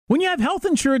When you have health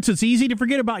insurance, it's easy to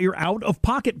forget about your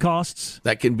out-of-pocket costs.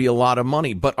 That can be a lot of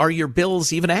money, but are your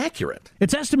bills even accurate?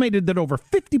 It's estimated that over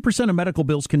 50% of medical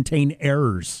bills contain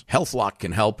errors. HealthLock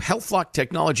can help. HealthLock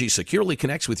technology securely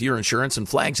connects with your insurance and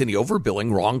flags any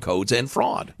overbilling, wrong codes, and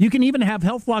fraud. You can even have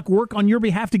HealthLock work on your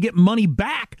behalf to get money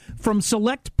back from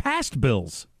select past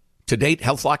bills. To date,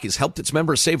 HealthLock has helped its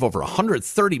members save over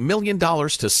 $130 million.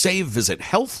 To save, visit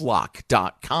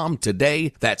healthlock.com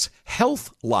today. That's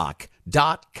healthlock.com.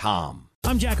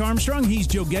 I'm Jack Armstrong. He's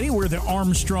Joe Getty. We're the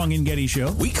Armstrong and Getty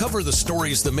Show. We cover the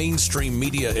stories the mainstream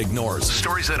media ignores.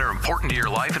 Stories that are important to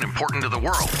your life and important to the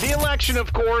world. The election,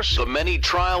 of course. The many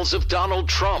trials of Donald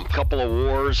Trump. Couple of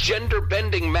wars.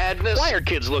 Gender-bending madness. Why are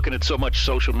kids looking at so much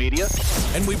social media?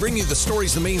 And we bring you the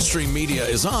stories the mainstream media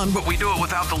is on, but we do it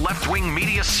without the left-wing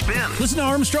media spin. Listen to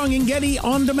Armstrong and Getty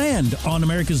on demand on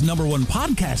America's #1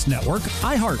 podcast network,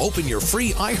 iHeart. Open your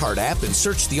free iHeart app and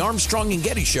search the Armstrong and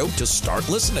Getty Show to start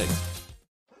listening.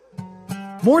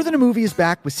 More Than a Movie is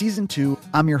back with Season 2.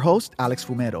 I'm your host, Alex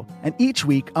Fumero, and each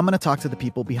week I'm going to talk to the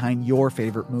people behind your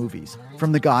favorite movies.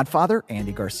 From The Godfather,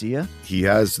 Andy Garcia. He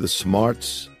has the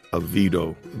smarts of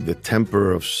Vito, the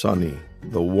temper of Sonny,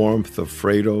 the warmth of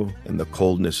Fredo, and the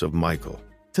coldness of Michael.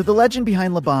 To the legend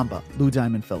behind La Bamba, Lou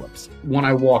Diamond Phillips. When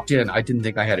I walked in, I didn't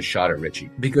think I had a shot at Richie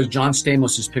because John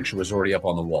Stamos' picture was already up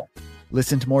on the wall.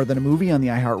 Listen to More Than a Movie on the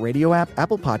iHeartRadio app,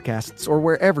 Apple Podcasts, or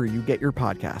wherever you get your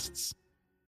podcasts.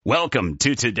 Welcome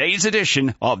to today's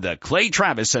edition of the Clay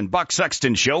Travis and Buck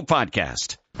Sexton Show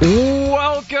podcast.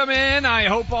 Welcome in. I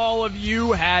hope all of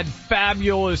you had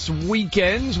fabulous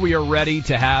weekends. We are ready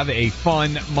to have a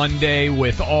fun Monday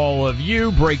with all of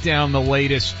you, break down the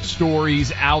latest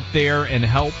stories out there, and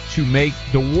help to make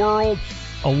the world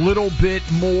a little bit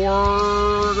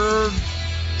more,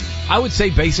 I would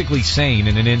say, basically sane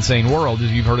in an insane world,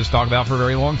 as you've heard us talk about for a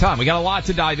very long time. We got a lot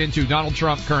to dive into. Donald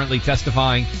Trump currently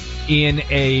testifying in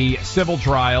a civil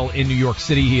trial in New York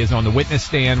City. He is on the witness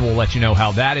stand. We'll let you know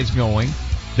how that is going.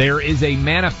 There is a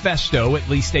manifesto, at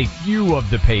least a few of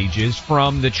the pages,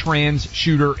 from the trans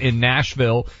shooter in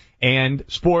Nashville. And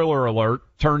spoiler alert,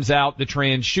 turns out the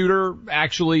trans shooter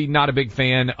actually not a big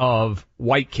fan of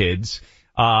white kids.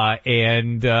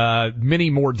 And many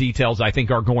more details I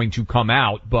think are going to come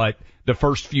out, but the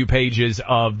first few pages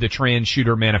of the trans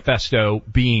shooter manifesto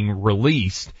being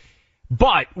released.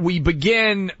 But we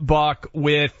begin, Buck,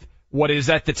 with what is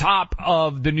at the top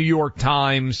of the New York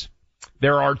Times.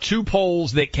 There are two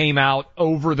polls that came out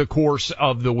over the course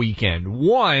of the weekend.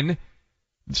 One,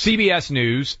 CBS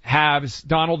News has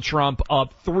Donald Trump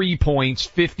up 3 points,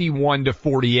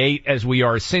 51-48, as we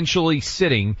are essentially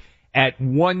sitting at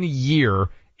 1 year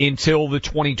until the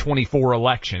 2024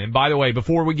 election. And by the way,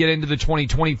 before we get into the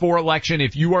 2024 election,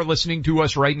 if you are listening to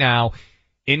us right now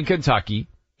in Kentucky,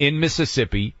 in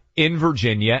Mississippi, in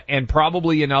Virginia, and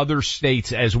probably in other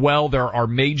states as well, there are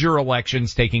major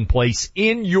elections taking place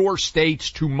in your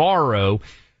states tomorrow.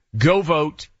 Go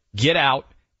vote, get out,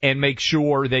 and make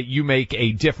sure that you make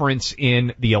a difference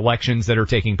in the elections that are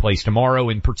taking place tomorrow.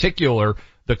 In particular,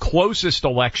 the closest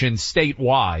election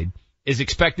statewide is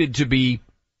expected to be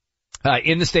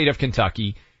in the state of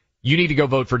Kentucky. You need to go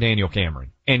vote for Daniel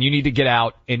Cameron, and you need to get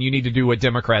out, and you need to do what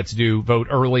Democrats do, vote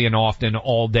early and often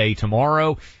all day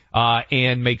tomorrow,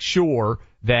 and make sure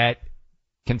that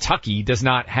Kentucky does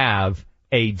not have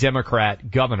a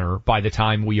Democrat governor by the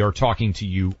time we are talking to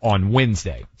you on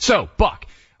Wednesday. So, Buck,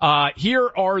 here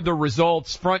are the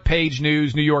results, front page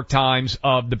news, New York Times,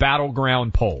 of the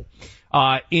battleground poll.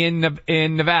 In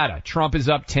Nevada, Trump is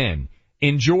up 10.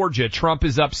 In Georgia, Trump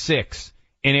is up 6.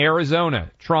 In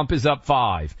Arizona, Trump is up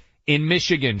 5. In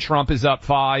Michigan, Trump is up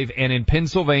 5. And in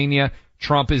Pennsylvania,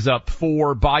 Trump is up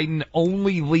 4. Biden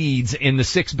only leads in the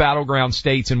 6 battleground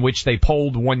states in which they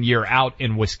polled 1 year out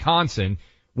in Wisconsin,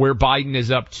 where Biden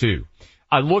is up 2.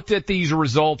 I looked at these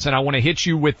results, and I want to hit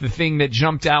you with the thing that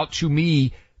jumped out to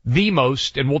me the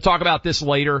most, and we'll talk about this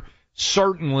later.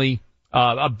 Certainly,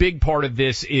 a big part of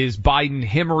this is Biden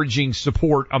hemorrhaging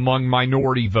support among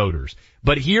minority voters.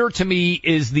 But here, to me,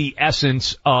 is the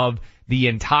essence of the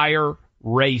entire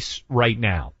race right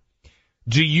now.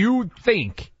 Do you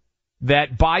think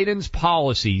that Biden's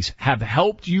policies have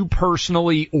helped you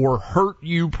personally or hurt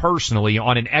you personally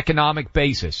on an economic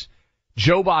basis?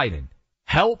 Joe Biden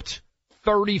helped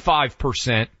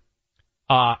 35%,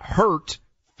 hurt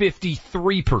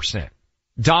 53%.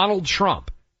 Donald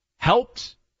Trump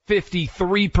helped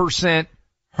 53%,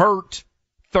 hurt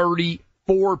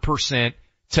 34%.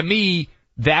 To me,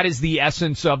 that is the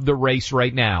essence of the race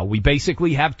right now. We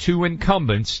basically have two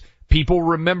incumbents. People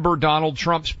remember Donald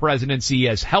Trump's presidency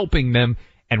as helping them,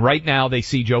 and right now they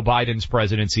see Joe Biden's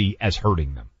presidency as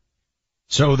hurting them.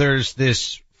 So there's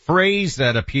this phrase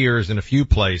that appears in a few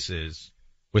places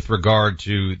with regard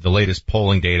to the latest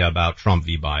polling data about Trump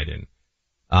v. Biden.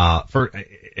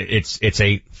 It's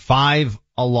a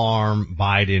 5-alarm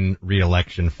Biden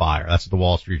re-election fire. That's what the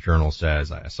Wall Street Journal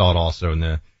says. I saw it also in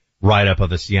the write-up of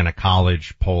the Siena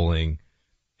College polling.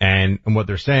 And what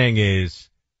they're saying is,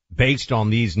 based on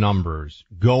these numbers,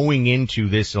 going into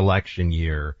this election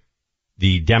year,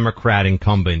 the Democrat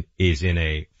incumbent is in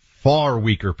a far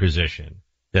weaker position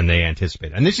than they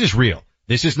anticipated. And this is real.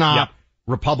 This is not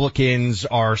Republicans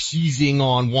are seizing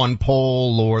on one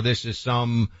poll, or this is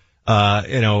some,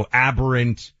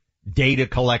 aberrant data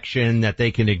collection that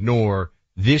they can ignore.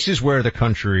 This is where the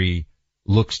country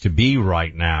looks to be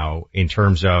right now in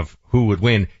terms of who would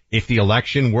win. If the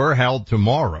election were held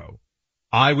tomorrow,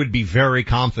 I would be very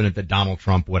confident that Donald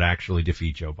Trump would actually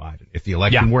defeat Joe Biden if the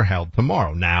election were held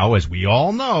tomorrow. Now, as we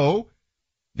all know,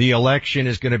 the election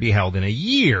is going to be held in a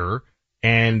year,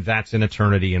 and that's an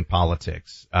eternity in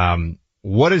politics.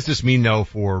 What does this mean, though,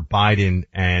 for Biden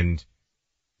and,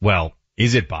 well,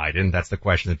 is it Biden? That's the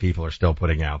question that people are still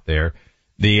putting out there.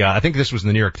 I think this was in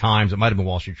the New York Times. It might have been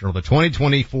Wall Street Journal. The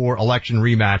 2024 election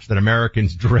rematch that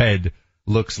Americans dread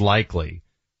looks likely.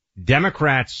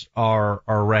 Democrats are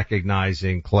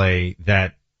recognizing, Clay,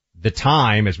 that the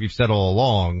time, as we've said all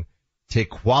along, to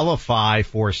qualify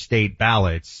for state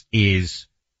ballots is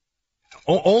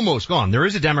almost gone. There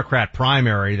is a Democrat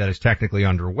primary that is technically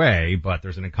underway, but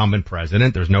there's an incumbent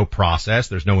president. There's no process.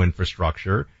 There's no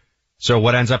infrastructure. So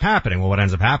what ends up happening? Well, what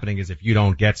ends up happening is if you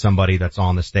don't get somebody that's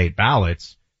on the state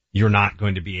ballots, you're not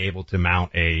going to be able to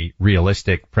mount a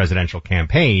realistic presidential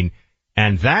campaign.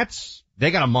 And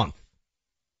they got a month.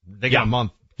 They got a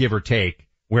month, give or take,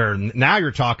 where now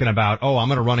you're talking about, I'm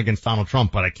going to run against Donald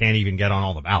Trump, but I can't even get on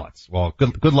all the ballots. Well,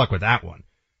 good luck with that one.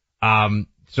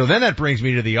 So then that brings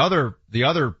me to the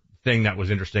other thing that was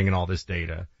interesting in all this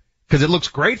data, because it looks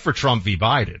great for Trump v.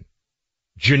 Biden.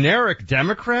 Generic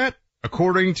Democrat,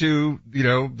 according to,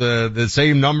 the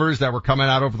same numbers that were coming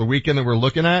out over the weekend that we're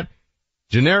looking at,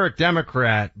 generic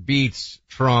Democrat beats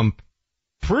Trump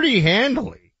pretty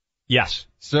handily. Yes.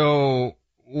 So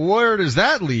where does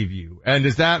that leave you? And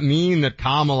does that mean that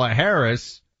Kamala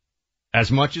Harris,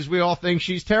 as much as we all think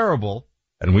she's terrible,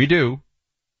 and we do,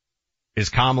 is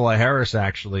Kamala Harris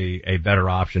actually a better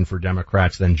option for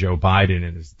Democrats than Joe Biden?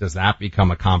 And does that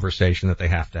become a conversation that they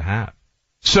have to have?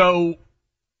 So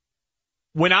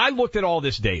when I looked at all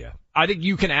this data, I think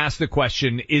you can ask the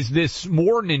question, is this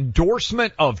more an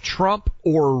endorsement of Trump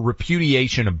or a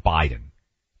repudiation of Biden?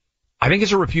 I think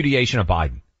it's a repudiation of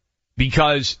Biden,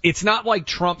 because it's not like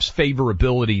Trump's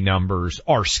favorability numbers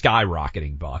are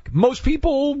skyrocketing, Buck. Most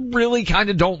people really kind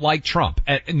of don't like Trump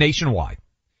nationwide.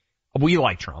 We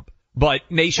like Trump, but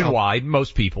nationwide,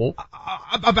 most people.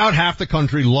 About half the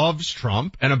country loves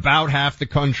Trump, and about half the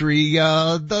country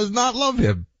does not love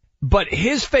him. But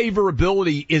his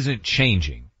favorability isn't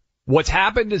changing. What's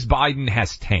happened is Biden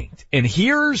has tanked. And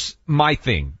here's my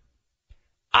thing.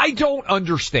 I don't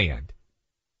understand.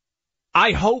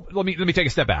 I hope, let me take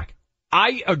a step back.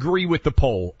 I agree with the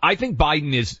poll. I think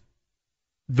Biden is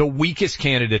the weakest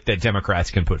candidate that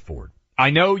Democrats can put forward.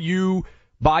 I know you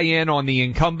buy in on the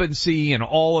incumbency and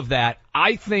all of that.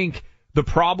 I think the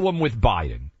problem with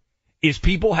Biden is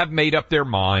people have made up their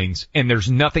minds, and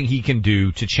there's nothing he can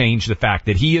do to change the fact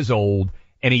that he is old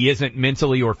and he isn't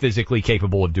mentally or physically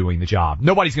capable of doing the job.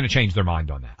 Nobody's going to change their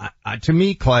mind on that. To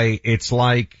me, Clay, it's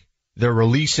like they're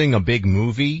releasing a big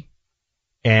movie,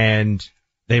 and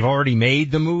they've already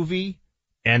made the movie,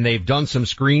 and they've done some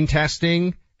screen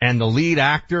testing, and the lead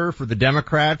actor for the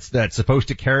Democrats that's supposed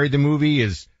to carry the movie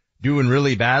is doing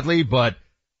really badly, but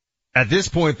at this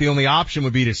point, the only option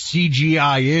would be to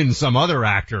CGI in some other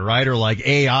actor, right? Or like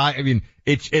AI. I mean,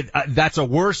 that's a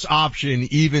worse option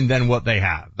even than what they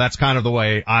have. That's kind of the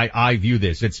way I view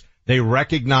this. They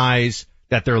recognize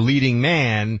that their leading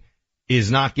man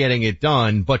is not getting it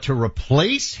done, but to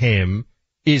replace him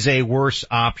is a worse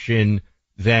option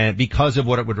than, because of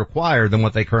what it would require, than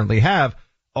what they currently have.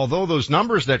 Although those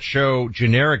numbers that show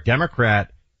generic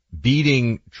Democrat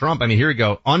beating Trump, I mean, here we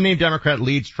go. Unnamed Democrat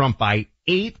leads Trump by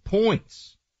 8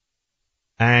 points.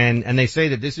 And they say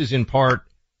that this is in part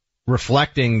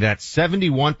reflecting that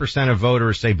 71% of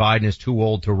voters say Biden is too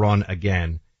old to run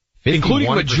again.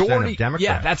 Including majority of Democrats.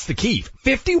 Yeah, that's the key.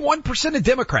 51% of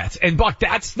Democrats. And Buck,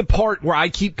 that's the part where I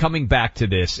keep coming back to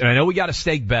this. And I know we got a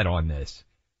stake bet on this.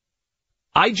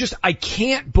 I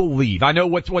can't believe, I know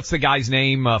what's the guy's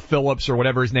name, Phillips or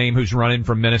whatever his name, who's running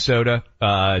from Minnesota,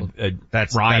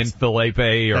 that's Ryan Phillippe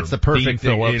or that's the perfect Dean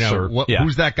thing, Phillips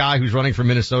who's that guy who's running from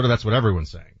Minnesota? That's what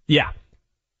everyone's saying. Yeah.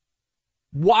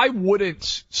 Why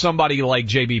wouldn't somebody like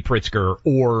J.B. Pritzker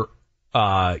or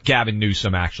Gavin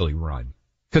Newsom actually run.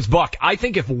 Because, Buck, I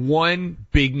think if one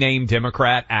big-name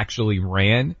Democrat actually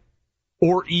ran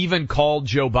or even called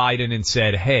Joe Biden and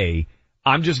said, hey,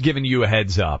 I'm just giving you a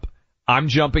heads up. I'm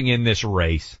jumping in this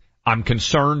race. I'm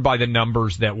concerned by the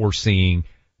numbers that we're seeing.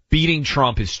 Beating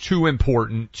Trump is too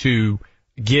important to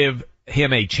give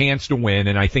him a chance to win,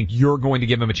 and I think you're going to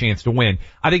give him a chance to win.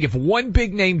 I think if one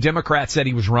big-name Democrat said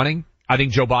he was running, I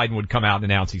think Joe Biden would come out and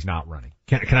announce he's not running.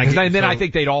 I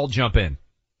think they'd all jump in.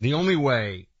 The only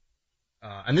way,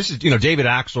 and this is, David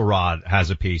Axelrod has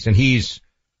a piece, and he's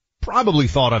probably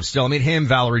thought of still. I mean, him,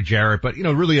 Valerie Jarrett, but,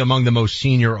 really among the most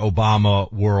senior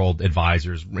Obama world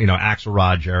advisors,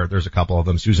 Axelrod, Jarrett, there's a couple of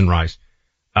them, Susan Rice.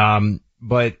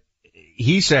 But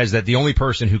he says that the only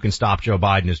person who can stop Joe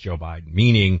Biden is Joe Biden,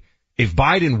 meaning if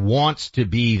Biden wants to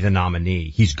be the nominee,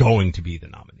 he's going to be the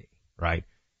nominee, right?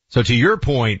 So to your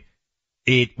point,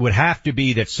 it would have to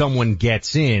be that someone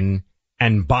gets in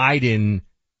and Biden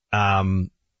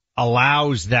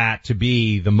allows that to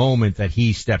be the moment that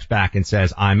he steps back and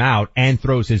says, I'm out, and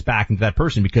throws his back into that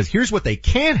person. Because here's what they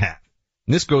can't have.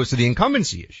 And this goes to the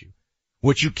incumbency issue.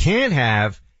 What you can't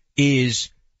have is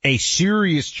a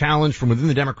serious challenge from within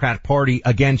the Democratic Party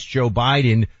against Joe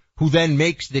Biden, who then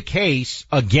makes the case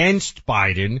against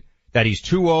Biden that he's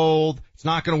too old, it's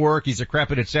not going to work, he's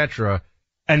decrepit, etc.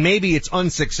 And maybe it's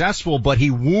unsuccessful, but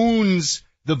he wounds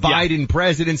the Biden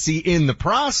presidency in the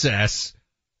process.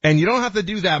 And you don't have to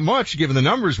do that much given the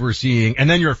numbers we're seeing, and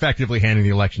then you're effectively handing the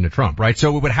election to Trump, right?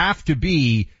 So it would have to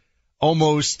be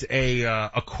almost a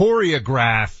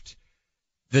choreographed,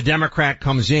 the Democrat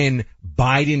comes in,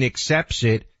 Biden accepts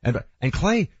it, and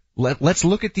Clay, let's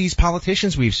look at these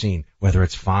politicians we've seen, whether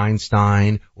it's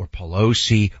Feinstein or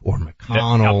Pelosi or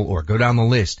McConnell or go down the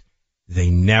list. They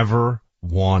never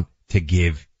want to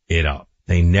give it up.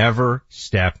 They never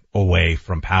step away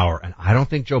from power, and I don't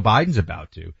think Joe Biden's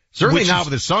about to. Certainly not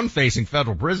with his son facing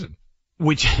federal prison.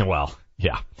 And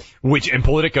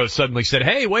Politico suddenly said,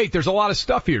 hey, wait, there's a lot of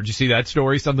stuff here. Did you see that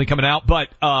story suddenly coming out? But,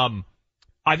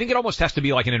 I think it almost has to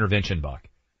be like an intervention, Buck.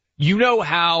 You know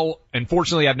how,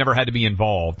 unfortunately I've never had to be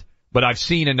involved, but I've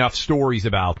seen enough stories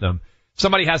about them.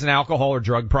 Somebody has an alcohol or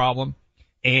drug problem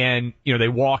and, they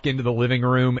walk into the living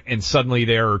room and suddenly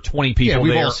there are 20 people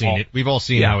there. Yeah, we've all seen it. We've all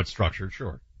seen how it's structured,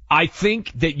 sure. I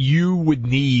think that you would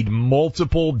need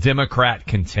multiple Democrat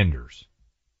contenders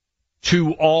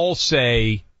to all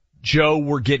say, Joe,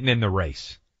 we're getting in the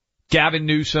race. Gavin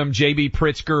Newsom, J.B.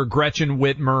 Pritzker, Gretchen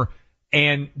Whitmer,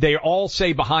 and they all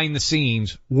say behind the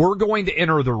scenes, we're going to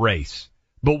enter the race,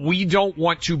 but we don't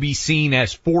want to be seen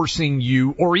as forcing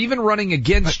you or even running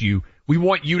against you. We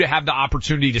want you to have the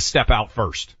opportunity to step out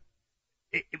first.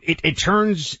 It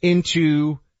turns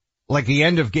into like the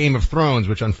end of Game of Thrones,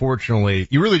 which unfortunately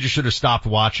you really just should have stopped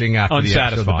watching after the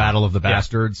episode, The Battle of the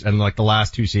Bastards, and like the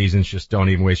last two seasons, just don't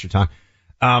even waste your time.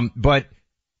 But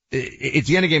it's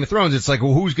the end of Game of Thrones. It's like,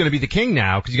 well, who's going to be the king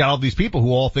now? Because you got all these people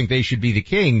who all think they should be the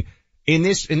king. In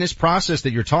this process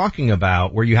that you're talking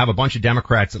about, where you have a bunch of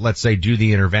Democrats that, let's say, do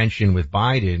the intervention with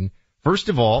Biden, first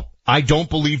of all, I don't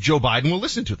believe Joe Biden will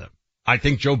listen to them. I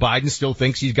think Joe Biden still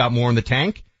thinks he's got more in the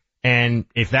tank. And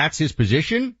if that's his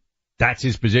position, that's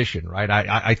his position, right?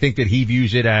 I think that he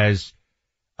views it as,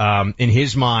 in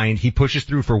his mind, he pushes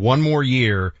through for one more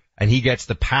year and he gets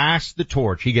to pass the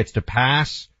torch. He gets to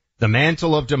pass the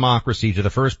mantle of democracy to the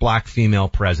first black female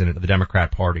president of the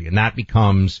Democrat Party. And that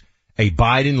becomes a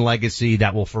Biden legacy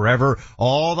that will forever,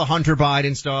 all the Hunter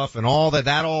Biden stuff and all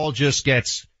that all just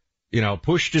gets,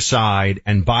 pushed aside,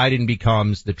 and Biden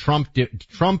becomes the Trump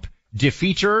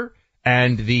defeater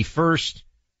and the first,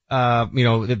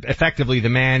 effectively the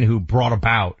man who brought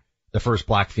about the first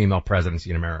black female presidency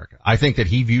in America. I think that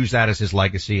he views that as his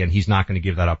legacy, and he's not going to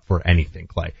give that up for anything,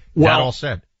 Clay. That all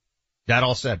said.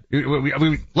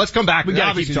 Let's come back. We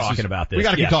got to keep talking about this. We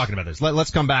got to keep talking about this.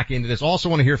 Let's come back into this. Also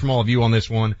want to hear from all of you on this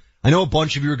one. I know a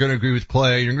bunch of you are going to agree with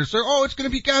Clay. You're going to say, oh, it's going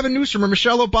to be Gavin Newsom or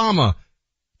Michelle Obama.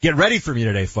 Get ready for me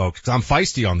today, folks, because I'm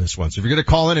feisty on this one. So if you're going to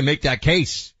call in and make that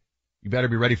case, you better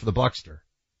be ready for the Buckster.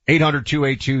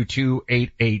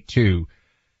 800-282-2882.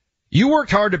 You worked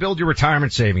hard to build your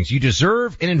retirement savings. You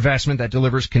deserve an investment that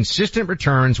delivers consistent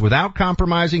returns without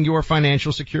compromising your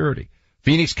financial security.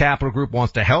 Phoenix Capital Group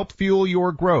wants to help fuel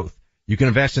your growth. You can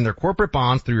invest in their corporate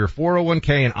bonds through your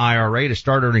 401k and IRA to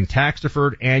start earning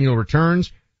tax-deferred annual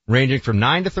returns ranging from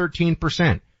 9 to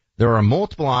 13%. There are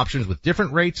multiple options with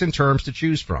different rates and terms to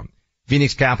choose from.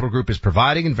 Phoenix Capital Group is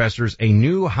providing investors a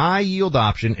new high-yield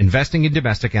option investing in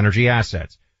domestic energy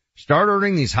assets. Start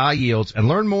earning these high yields and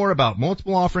learn more about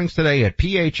multiple offerings today at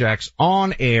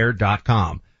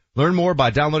phxonair.com. Learn more by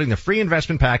downloading the free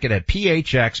investment packet at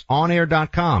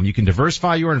phxonair.com. You can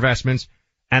diversify your investments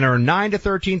and earn 9 to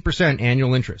 13%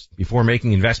 annual interest. Before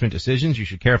making investment decisions, you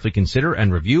should carefully consider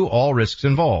and review all risks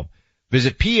involved.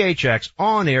 Visit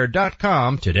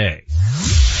phxonair.com today.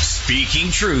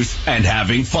 Speaking truth and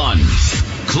having fun.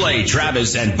 Clay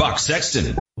Travis and Buck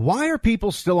Sexton. Why are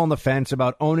people still on the fence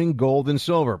about owning gold and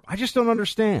silver? I just don't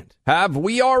understand. Have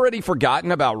we already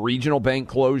forgotten about regional bank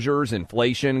closures,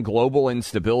 inflation, global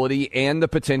instability, and the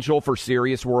potential for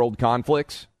serious world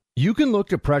conflicts? You can look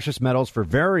to precious metals for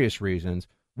various reasons.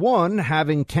 1,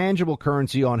 having tangible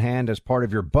currency on hand as part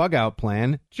of your bug-out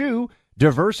plan. 2,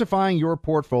 diversifying your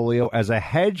portfolio as a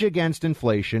hedge against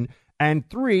inflation. And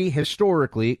 3,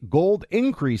 historically, gold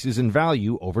increases in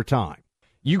value over time.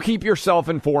 You keep yourself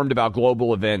informed about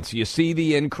global events. You see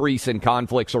the increase in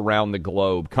conflicts around the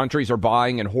globe. Countries are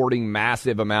buying and hoarding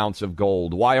massive amounts of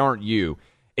gold. Why aren't you?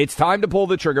 It's time to pull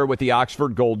the trigger with the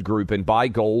Oxford Gold Group and buy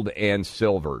gold and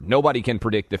silver. Nobody can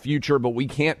predict the future, but we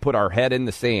can't put our head in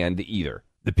the sand either.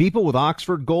 The people with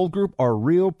Oxford Gold Group are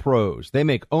real pros. They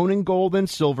make owning gold and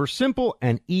silver simple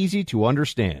and easy to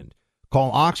understand.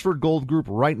 Call Oxford Gold Group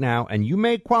right now, and you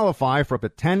may qualify for up to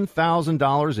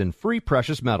 $10,000 in free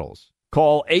precious metals.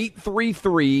 Call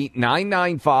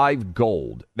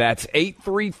 833-995-GOLD. That's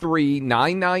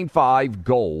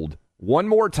 833-995-GOLD. One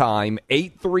more time,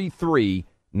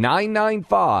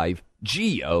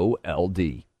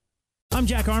 833-995-GOLD. I'm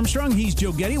Jack Armstrong. He's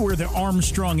Joe Getty. We're the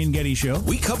Armstrong and Getty Show.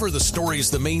 We cover the stories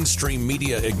the mainstream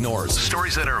media ignores.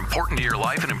 Stories that are important to your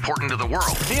life and important to the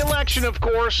world. The election, of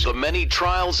course. The many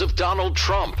trials of Donald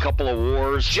Trump. Couple of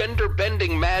wars.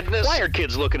 Gender-bending madness. Why are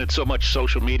kids looking at so much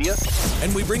social media?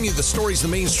 And we bring you the stories the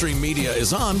mainstream media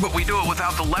is on, but we do it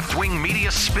without the left-wing media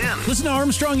spin. Listen to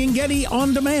Armstrong and Getty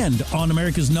on demand on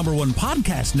America's #1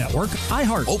 podcast network,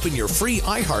 iHeart. Open your free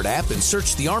iHeart app and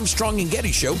search The Armstrong and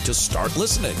Getty Show to start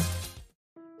listening.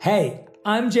 Hey,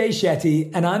 I'm Jay Shetty,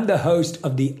 and I'm the host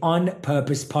of the On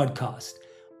Purpose podcast.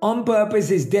 On Purpose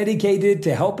is dedicated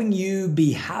to helping you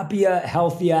be happier,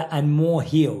 healthier, and more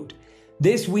healed.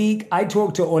 This week, I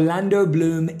talked to Orlando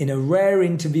Bloom in a rare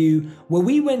interview where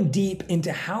we went deep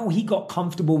into how he got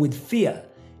comfortable with fear,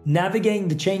 navigating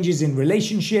the changes in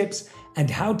relationships, and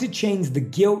how to change the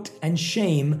guilt and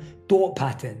shame thought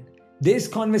pattern. This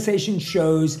conversation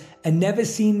shows a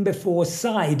never-seen-before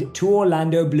side to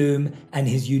Orlando Bloom and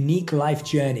his unique life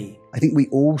journey. I think we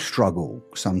all struggle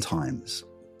sometimes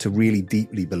to really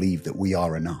deeply believe that we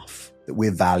are enough, that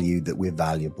we're valued, that we're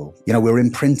valuable. You know, we're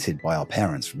imprinted by our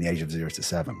parents from the age of 0 to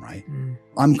 7, right?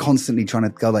 I'm constantly trying to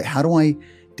go like, how do I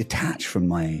detach from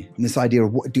this idea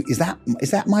of is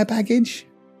that my baggage? It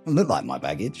doesn't look like my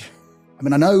baggage. I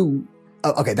mean, I know,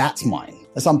 okay, that's mine.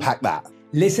 Let's unpack that.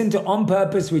 Listen to On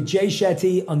Purpose with Jay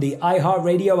Shetty on the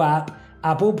iHeartRadio app,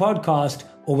 Apple Podcast,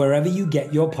 or wherever you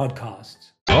get your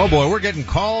podcasts. Oh boy, we're getting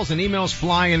calls and emails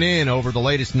flying in over the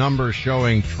latest numbers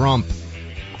showing Trump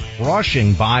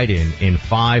crushing Biden in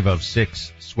 5 of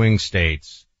 6 swing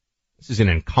states. This is an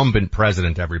incumbent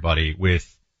president, everybody,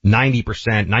 with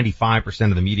 90%,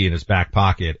 95% of the media in his back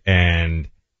pocket, and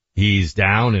he's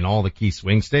down in all the key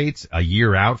swing states a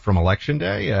year out from Election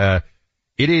Day.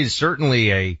 It is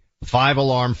certainly a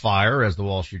 5-alarm fire, as the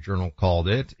Wall Street Journal called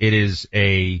it. It is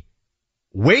a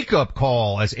wake-up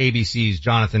call, as ABC's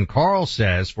Jonathan Karl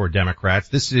says, for Democrats.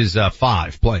 This is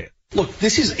 5. Play it. Look,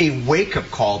 this is a wake-up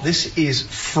call. This is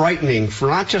frightening for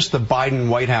not just the Biden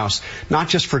White House, not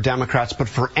just for Democrats, but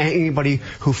for anybody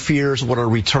who fears what a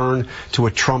return to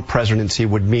a Trump presidency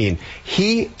would mean.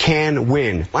 He can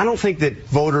win. I don't think that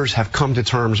voters have come to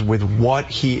terms with what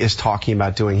he is talking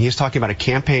about doing. He is talking about a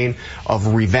campaign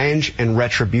of revenge and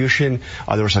retribution.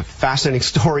 There was a fascinating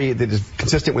story that is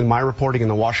consistent with my reporting in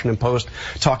the Washington Post,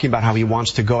 talking about how he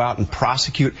wants to go out and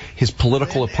prosecute his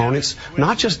political opponents,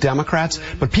 not just Democrats,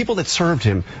 but people that served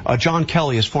him. John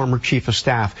Kelly, his former chief of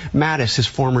staff, Mattis, his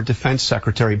former defense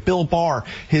secretary, Bill Barr,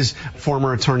 his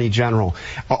former attorney general.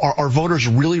 Are voters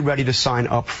really ready to sign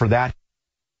up for that?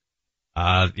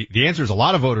 The answer is a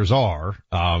lot of voters are.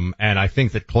 And I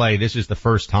think that, Clay, this is the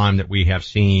first time that we have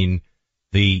seen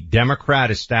the Democrat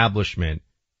establishment.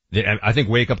 I think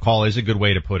wake up call is a good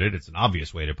way to put it. It's an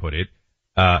obvious way to put it.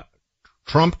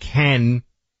 Trump can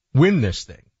win this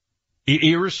thing,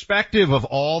 irrespective of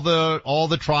all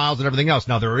the trials and everything else.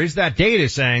 Now, there is that data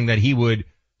saying that he would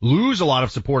lose a lot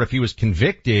of support if he was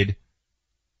convicted.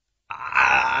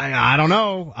 I don't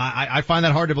know. I find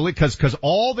that hard to believe because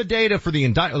all the data for the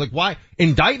why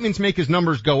indictments make his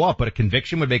numbers go up, but a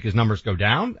conviction would make his numbers go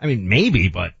down? I mean, maybe,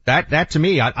 but that to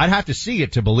me, I'd have to see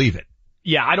it to believe it.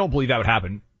 Yeah, I don't believe that would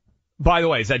happen. By the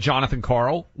way, is that Jonathan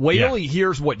Karl? Wait till he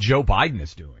hears what Joe Biden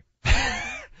is doing.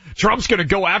 Trump's going to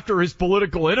go after his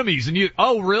political enemies, and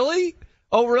oh, really?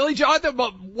 Oh, really, Jonathan?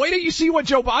 But wait till you see what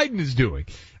Joe Biden is doing.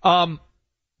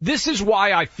 This is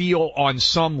why I feel on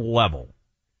some level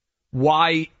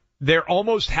why there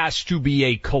almost has to be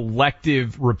a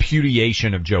collective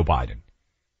repudiation of Joe Biden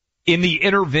in the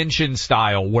intervention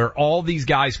style where all these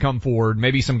guys come forward,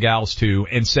 maybe some gals too,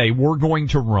 and say, we're going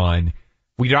to run.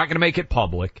 We're not going to make it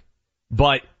public,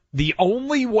 but the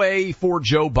only way for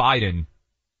Joe Biden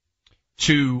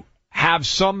to have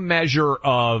some measure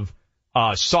of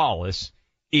solace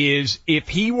is if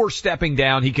he were stepping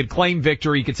down, he could claim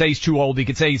victory, he could say he's too old, he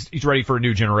could say he's ready for a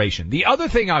new generation. The other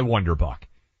thing I wonder, Buck,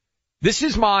 this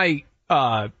is my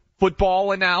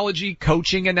football analogy,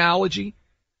 coaching analogy.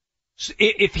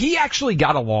 If he actually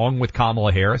got along with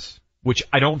Kamala Harris, which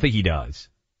I don't think he does,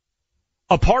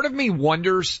 a part of me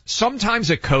wonders, sometimes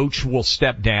a coach will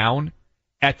step down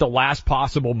at the last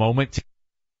possible moment to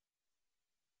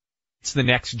it's the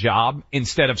next job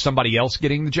instead of somebody else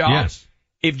getting the job. Yes.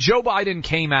 If Joe Biden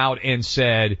came out and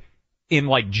said in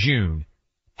like June,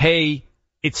 hey,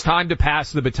 it's time to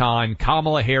pass the baton,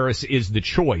 Kamala Harris is the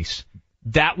choice,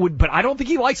 that would, but I don't think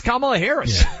he likes Kamala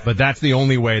Harris. Yeah, but that's the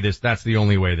only way this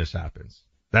happens.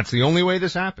 That's the only way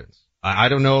this happens. I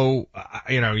don't know,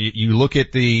 you look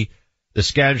at the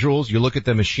schedules, you look at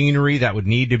the machinery that would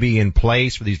need to be in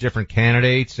place for these different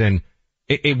candidates, and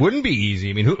it wouldn't be easy.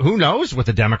 I mean, who knows what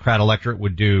the Democrat electorate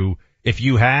would do if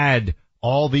you had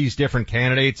all these different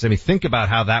candidates. I mean, think about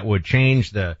how that would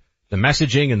change the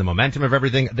messaging and the momentum of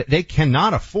everything. They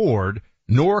cannot afford,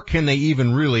 nor can they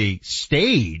even really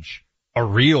stage a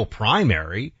real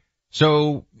primary.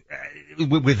 So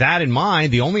with that in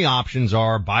mind, the only options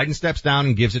are Biden steps down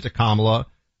and gives it to Kamala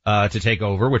to take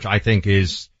over, which I think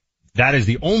that is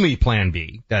the only plan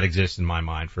B that exists in my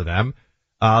mind for them.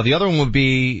 The other one would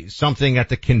be something at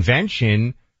the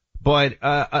convention, but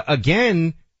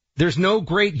again, there's no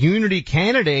great unity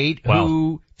candidate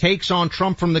who takes on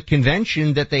Trump from the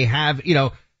convention that they have,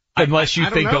 unless you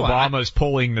think Obama's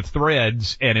pulling the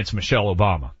threads and it's Michelle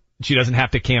Obama. She doesn't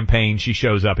have to campaign. She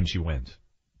shows up and she wins.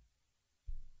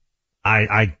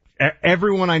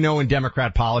 Everyone I know in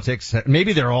Democrat politics,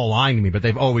 maybe they're all lying to me, but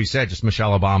they've always said just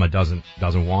Michelle Obama doesn't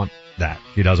want that.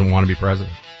 She doesn't want to be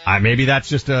president. Maybe that's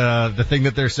just the thing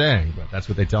that they're saying, but that's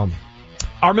what they tell me.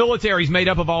 Our military is made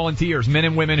up of volunteers, men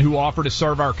and women who offer to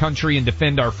serve our country and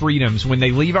defend our freedoms. When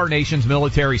they leave our nation's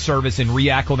military service and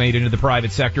reacclimate into the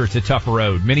private sector, it's a tough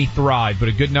road. Many thrive, but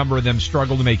a good number of them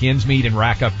struggle to make ends meet and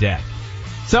rack up debt.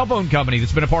 Cell phone company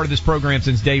that's been a part of this program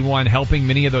since day one, helping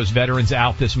many of those veterans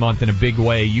out this month in a big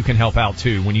way. You can help out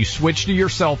too. When you switch to your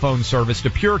cell phone service to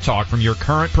Pure Talk from your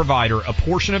current provider, a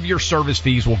portion of your service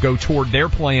fees will go toward their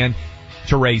plan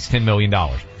to raise $10 million.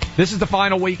 This is the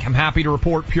final week. I'm happy to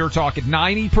report Pure Talk at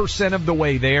 90% of the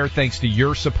way there thanks to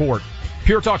your support.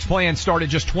 Pure Talk's plan started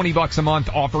just $20 a month,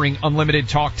 offering unlimited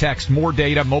talk, text, more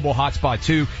data, mobile hotspot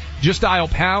too. Just dial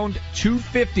pound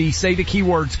 250, say the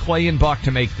keywords Clay and Buck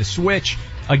to make the switch.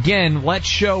 Again, let's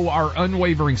show our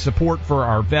unwavering support for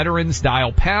our veterans.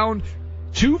 Dial pound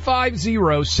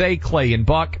 250, say Clay and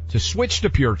Buck to switch to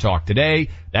Pure Talk today.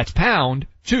 That's pound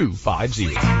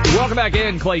 250. Welcome back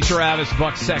in, Clay Travis,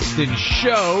 Buck Sexton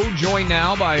Show. Joined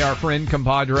now by our friend,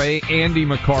 compadre, Andy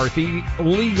McCarthy,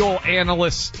 legal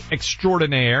analyst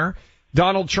extraordinaire.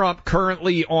 Donald Trump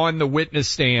currently on the witness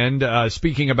stand,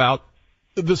 speaking about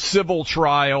the civil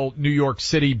trial, New York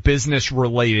City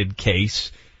business-related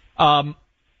case.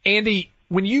 Andy,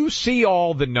 when you see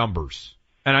all the numbers,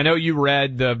 and I know you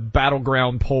read the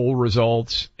battleground poll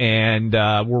results, and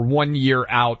we're 1 year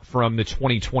out from the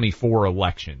 2024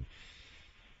 election.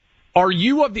 Are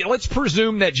you let's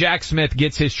presume that Jack Smith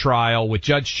gets his trial with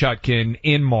Judge Chutkan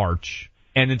in March,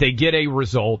 and that they get a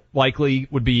result, likely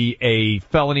would be a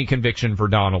felony conviction for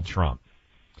Donald Trump.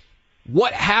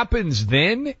 What happens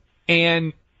then?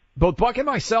 And both Buck and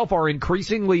myself are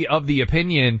increasingly of the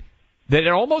opinion that it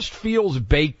almost feels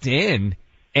baked in,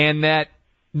 and that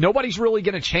nobody's really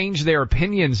going to change their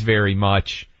opinions very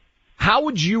much. How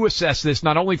would you assess this,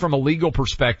 not only from a legal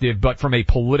perspective, but from a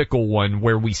political one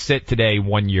where we sit today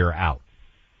 1 year out?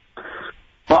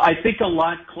 Well, I think a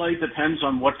lot, Clay, depends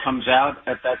on what comes out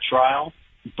at that trial.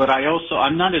 But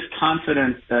I'm not as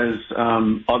confident as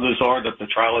others are that the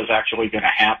trial is actually going to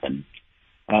happen.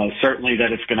 Certainly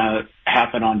that it's going to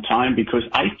happen on time, because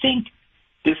I think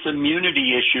this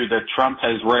immunity issue that Trump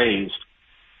has raised,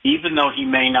 even though he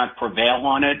may not prevail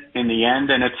on it in the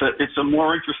end, and it's a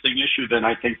more interesting issue than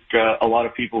I think a lot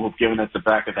of people who've given it the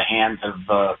back of the hand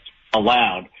have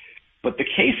allowed. But the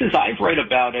cases I've read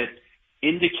about it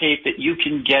indicate that you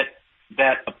can get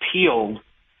that appealed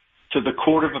to the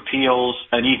Court of Appeals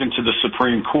and even to the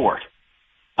Supreme Court.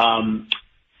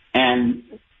 And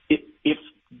if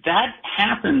that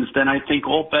happens, then I think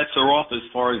all bets are off as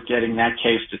far as getting that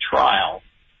case to trial.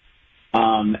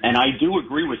 And I do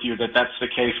agree with you that that's the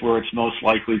case where it's most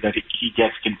likely that he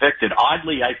gets convicted.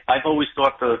 Oddly, I've always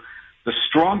thought the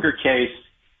stronger case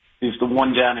is the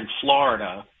one down in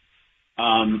Florida.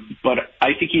 But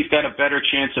I think he's got a better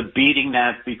chance of beating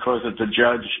that because of the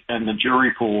judge and the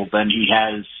jury pool than he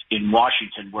has in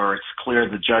Washington, where it's clear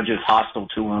the judge is hostile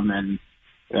to him and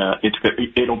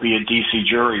it'll be a D.C.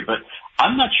 jury. But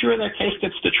I'm not sure that case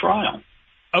gets to trial.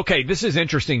 Okay, this is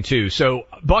interesting too. So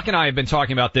Buck and I have been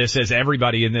talking about this, as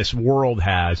everybody in this world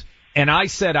has. And I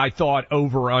said I thought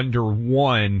over under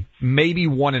 1, maybe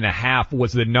 1.5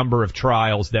 was the number of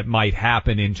trials that might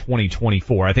happen in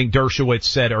 2024. I think Dershowitz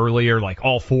said earlier, like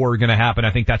all 4 are going to happen.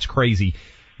 I think that's crazy.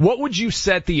 What would you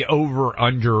set the over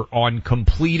under on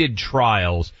completed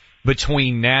trials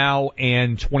between now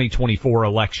and 2024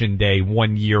 election day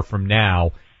 1 year from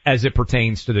now as it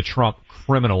pertains to the Trump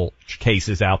criminal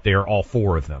cases out there, all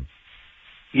 4 of them?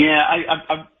 Yeah,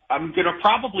 I'm going to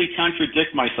probably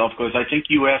contradict myself because I think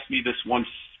you asked me this once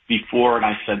before and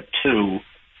I said 2.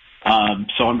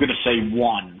 So I'm going to say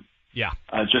 1. Yeah.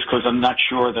 Just because I'm not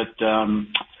sure that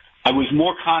I was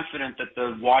more confident that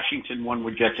the Washington one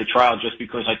would get to trial just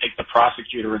because I think the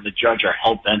prosecutor and the judge are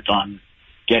hell-bent on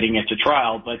getting it to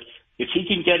trial. But if he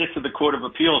can get it to the Court of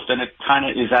Appeals, then it kind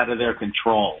of is out of their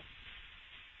control.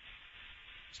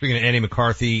 Speaking of Andy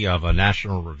McCarthy of a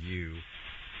National Review,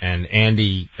 and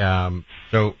Andy,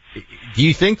 so do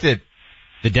you think that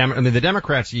the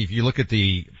Democrats, if you look at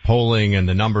the polling and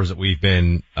the numbers that we've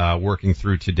been working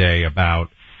through today about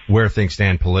where things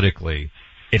stand politically,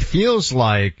 it feels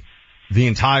like the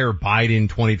entire Biden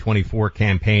 2024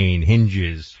 campaign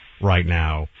hinges right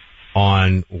now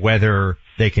on whether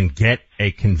they can get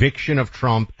a conviction of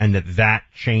Trump and that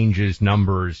changes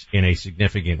numbers in a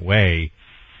significant way.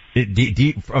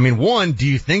 One, do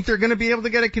you think they're going to be able to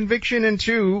get a conviction? And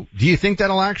 2, do you think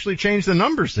that'll actually change the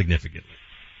numbers significantly?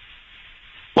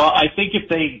 Well, I think if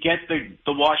they get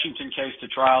the Washington case to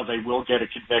trial, they will get a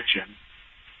conviction.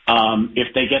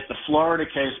 If they get the Florida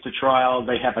case to trial,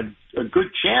 they have a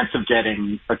good chance of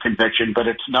getting a conviction, but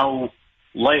it's no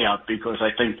layup because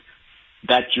I think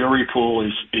that jury pool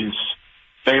is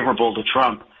favorable to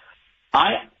Trump.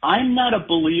 I'm not a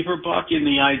believer, Buck, in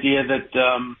the idea that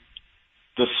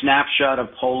the snapshot of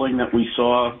polling that we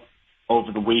saw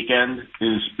over the weekend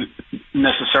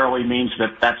necessarily means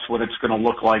that that's what it's going to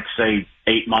look like, say,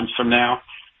 8 months from now.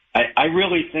 I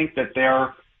really think that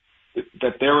there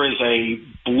is a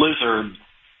blizzard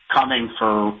coming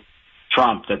for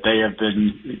Trump, that they have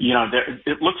been,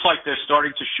 it looks like they're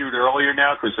starting to shoot earlier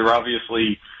now because they're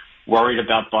obviously worried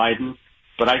about Biden.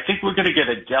 But I think we're going to get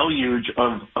a deluge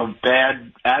of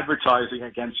bad advertising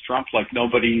against Trump like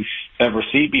nobody's ever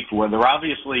seen before. They're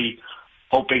obviously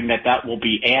hoping that will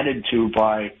be added to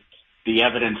by the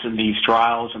evidence in these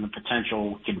trials and the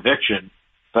potential conviction.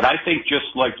 But I think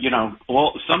just like,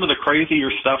 some of the crazier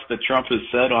stuff that Trump has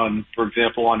said on, for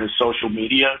example, on his social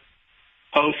media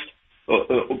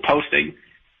posting,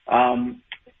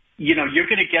 you're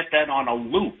going to get that on a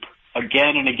loop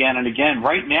again and again and again.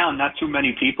 Right now, not too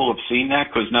many people have seen that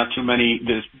because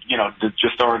there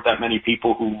just aren't that many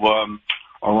people who are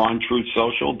on Truth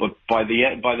Social. But by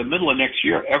the middle of next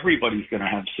year, everybody's going to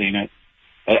have seen it.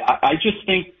 I just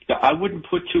think that I wouldn't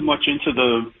put too much into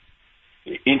the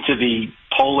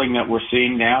polling that we're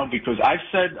seeing now because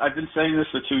I've been saying this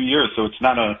for 2 years, so it's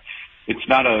not a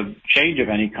change of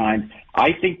any kind.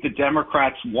 I think the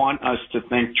Democrats want us to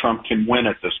think Trump can win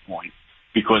at this point,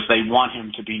 because they want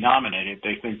him to be nominated.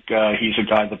 They think he's a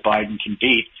guy that Biden can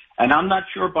beat. And I'm not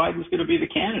sure Biden's going to be the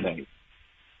candidate.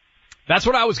 That's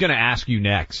what I was going to ask you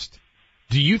next.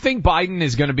 Do you think Biden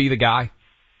is going to be the guy?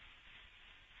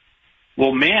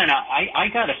 Well, man, I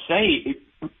got to say,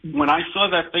 when I saw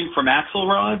that thing from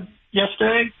Axelrod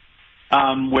yesterday,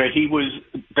 where he was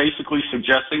basically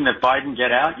suggesting that Biden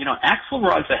get out,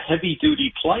 Axelrod's a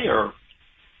heavy-duty player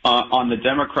on the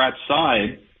Democrat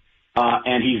side.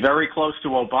 And he's very close to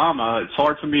Obama. It's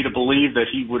hard for me to believe that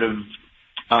he would have,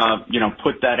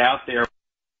 put that out there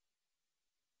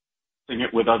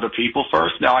it with other people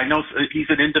first. Now, I know he's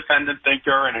an independent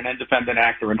thinker and an independent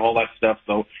actor and all that stuff,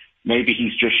 so maybe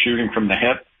he's just shooting from the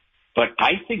hip. But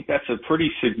I think that's a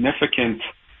pretty significant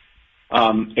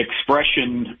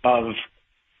expression of,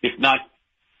 if not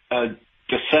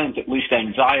dissent, at least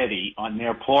anxiety on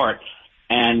their part.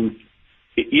 And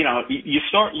you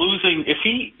start losing.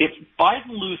 If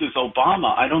Biden loses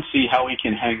Obama, I don't see how he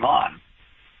can hang on.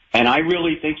 And I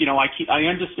really think, I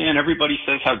understand everybody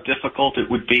says how difficult it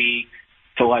would be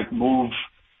to move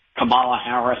Kamala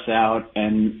Harris out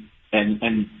and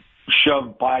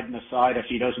shove Biden aside if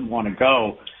he doesn't want to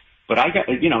go. But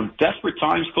desperate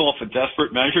times call for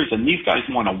desperate measures, and these guys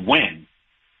want to win.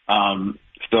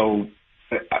 So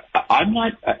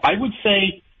I would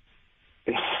say,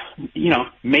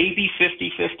 maybe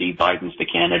 50-50 Biden's the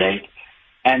candidate.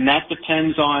 And that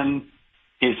depends on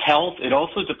his health. It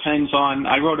also depends on,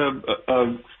 I wrote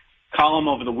a column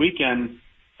over the weekend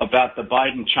about the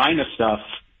Biden-China stuff,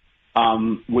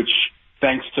 which,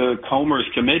 thanks to Comer's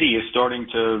committee, is starting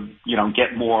to,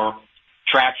 get more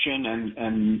traction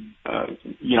and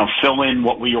fill in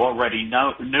what we already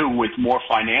knew with more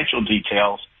financial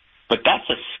details. But that's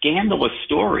a scandalous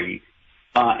story.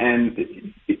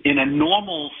 And in a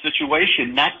normal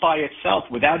situation, that by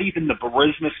itself, without even the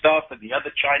Burisma stuff and the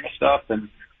other China stuff and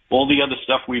all the other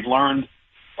stuff we've learned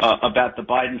about the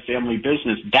Biden family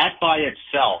business, that by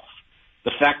itself,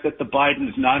 the fact that the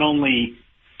Bidens not only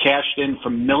cashed in for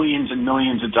millions and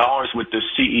millions of dollars with this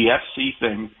CEFC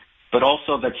thing, but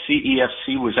also that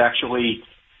CEFC was actually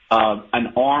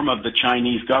an arm of the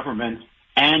Chinese government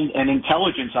and an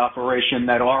intelligence operation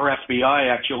that our FBI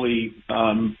actually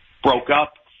broke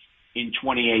up in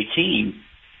 2018,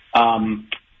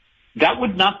 that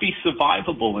would not be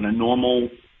survivable in a normal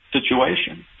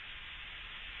situation.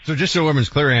 So just so everyone's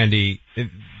clear, Andy,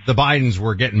 the Bidens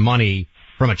were getting money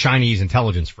from a Chinese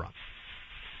intelligence front.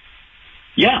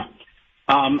 Yeah.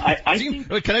 I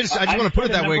just want to put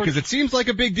it that way because it seems like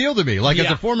a big deal to me. As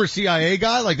a former CIA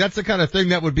guy, that's the kind of thing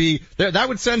that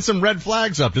would send some red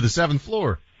flags up to the 7th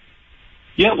floor.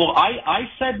 Yeah, well, I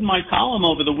said in my column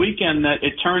over the weekend that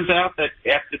it turns out that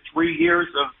after 3 years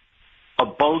of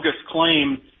a bogus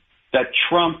claim that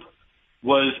Trump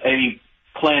was a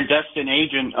clandestine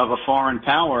agent of a foreign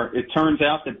power, it turns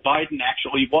out that Biden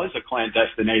actually was a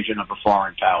clandestine agent of a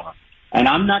foreign power. And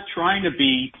I'm not trying to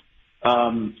be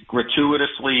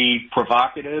gratuitously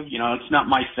provocative. It's not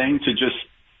my thing to just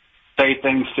say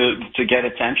things to get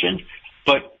attention.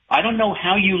 But I don't know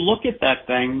how you look at that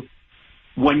thing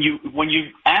when you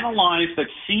analyze that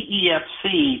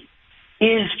CEFC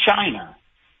is China.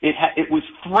 It was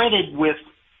threaded with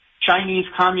Chinese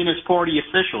Communist Party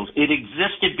officials. It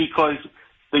existed because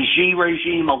the Xi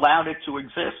regime allowed it to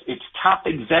exist. Its top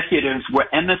executives were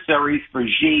emissaries for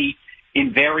Xi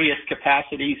in various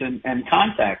capacities and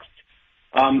contexts.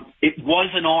 It was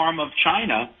an arm of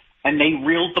China, and they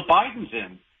reeled the Bidens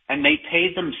in, and they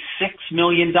paid them $6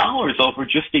 million over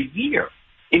just a year,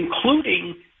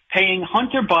 including paying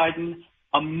Hunter Biden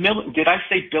did I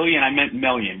say billion? I meant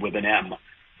million with an M.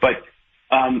 But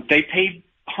they paid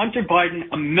Hunter Biden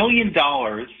 $1 million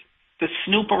to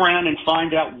snoop around and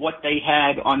find out what they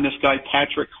had on this guy,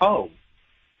 Patrick Ho,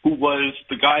 who was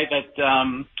the guy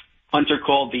that Hunter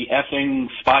called the effing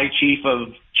spy chief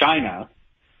of China.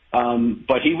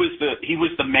 But he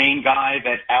was the main guy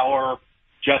that our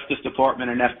Justice Department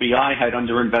and FBI had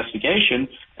under investigation,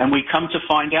 and we come to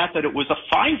find out that it was a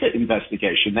FISA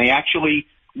investigation. They actually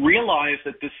realized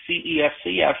that the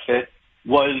CEFC outfit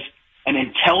was an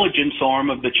intelligence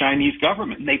arm of the Chinese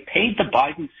government, and they paid the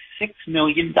Bidens $6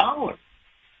 million.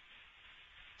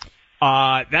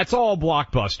 That's all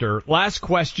Blockbuster. Last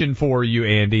question for you,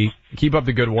 Andy. Keep up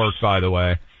the good work, by the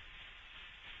way.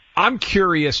 I'm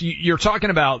curious, you're talking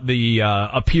about the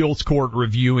appeals court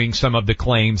reviewing some of the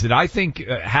claims that I think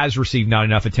has received not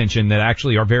enough attention that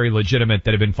actually are very legitimate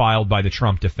that have been filed by the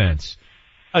Trump defense.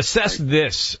 Assess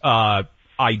this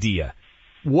idea.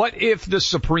 What if the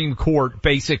Supreme Court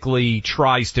basically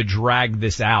tries to drag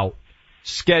this out,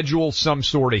 schedule some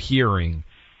sort of hearing,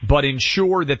 but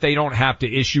ensure that they don't have to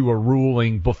issue a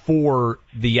ruling before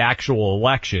the actual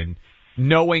election,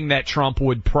 knowing that Trump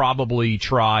would probably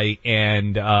try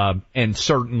and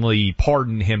certainly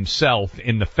pardon himself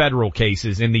in the federal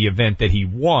cases in the event that he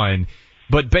won.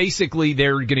 But basically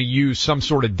they're going to use some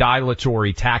sort of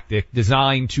dilatory tactic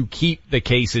designed to keep the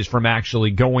cases from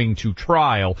actually going to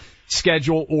trial,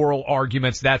 schedule oral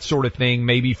arguments, that sort of thing,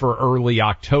 maybe for early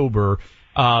October,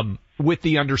 with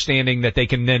the understanding that they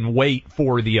can then wait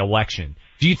for the election.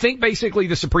 Do you think basically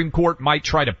the Supreme Court might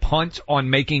try to punt on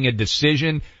making a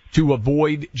decision to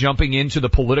avoid jumping into the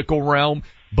political realm,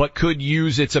 but could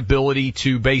use its ability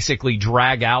to basically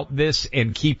drag out this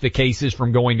and keep the cases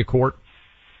from going to court?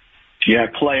 Yeah,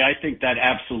 Clay, I think that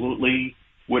absolutely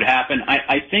would happen.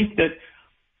 I think that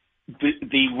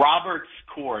the Roberts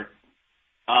Court,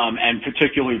 and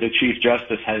particularly the Chief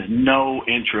Justice, has no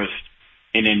interest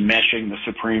in enmeshing the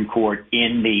Supreme Court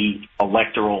in the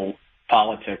electoral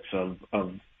politics of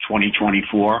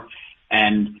 2024.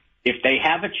 And if they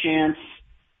have a chance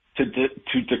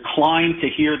to decline to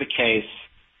hear the case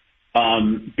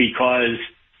because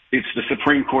it's the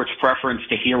Supreme Court's preference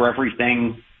to hear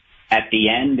everything at the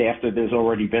end, after there's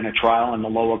already been a trial in the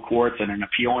lower courts and an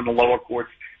appeal in the lower courts,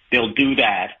 they'll do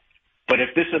that. But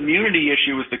if this immunity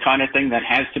issue is the kind of thing that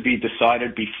has to be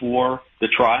decided before the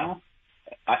trial,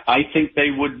 I think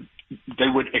they would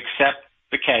accept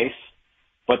the case,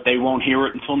 but they won't hear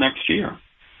it until next year.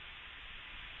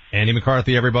 Andy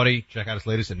McCarthy, everybody. Check out his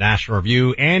latest at National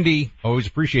Review. Andy, always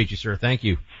appreciate you, sir. Thank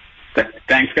you.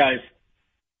 Thanks, guys.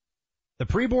 The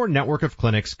Preborn network of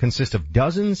clinics consists of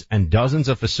dozens and dozens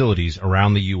of facilities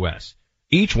around the U.S.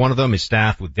 Each one of them is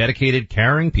staffed with dedicated,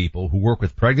 caring people who work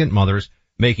with pregnant mothers,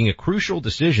 making a crucial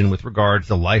decision with regard to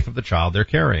the life of the child they're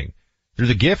carrying. Through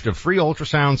the gift of free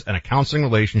ultrasounds and a counseling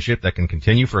relationship that can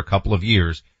continue for a couple of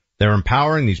years, they're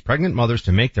empowering these pregnant mothers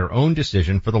to make their own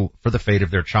decision for the fate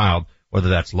of their child, whether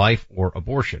that's life or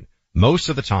abortion. Most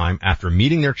of the time, after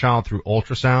meeting their child through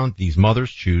ultrasound, these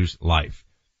mothers choose life.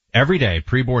 Every day,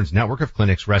 Preborn's network of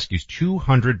clinics rescues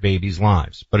 200 babies'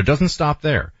 lives, but it doesn't stop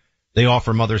there. They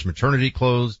offer mothers maternity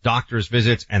clothes, doctor's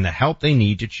visits, and the help they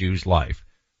need to choose life.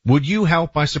 Would you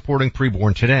help by supporting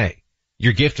Preborn today?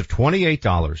 Your gift of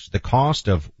 $28, the cost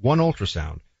of one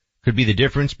ultrasound, could be the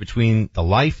difference between the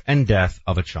life and death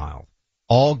of a child.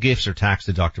 All gifts are tax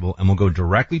deductible and will go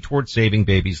directly towards saving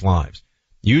babies' lives.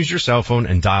 Use your cell phone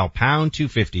and dial pound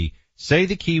 250, say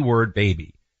the keyword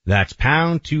baby. That's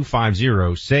pound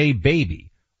 250, say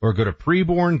baby, or go to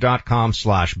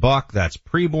preborn.com/buck. That's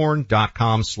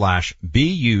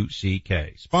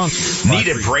preborn.com/BUCK. Sponsored. Need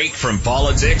a break from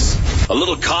politics? A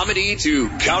little comedy to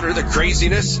counter the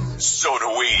craziness? So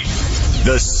do we.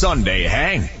 The Sunday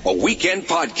Hang, a weekend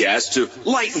podcast to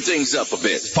lighten things up a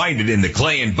bit. Find it in the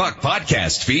Clay and Buck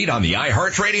podcast feed on the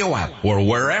iHeartRadio app or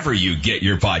wherever you get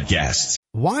your podcasts.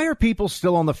 Why are people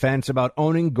still on the fence about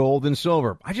owning gold and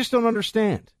silver? I just don't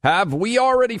understand. Have we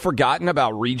already forgotten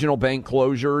about regional bank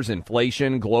closures,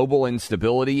 inflation, global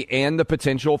instability, and the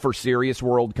potential for serious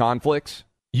world conflicts?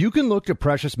 You can look to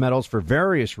precious metals for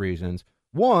various reasons.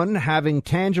 One, having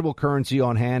tangible currency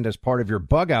on hand as part of your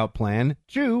bug-out plan.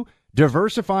 Two,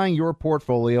 diversifying your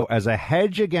portfolio as a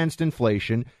hedge against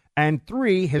inflation. And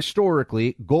three,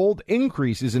 historically, gold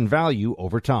increases in value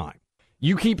over time.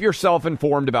 You keep yourself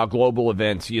informed about global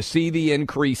events. You see the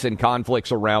increase in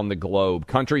conflicts around the globe.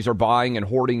 Countries are buying and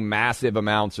hoarding massive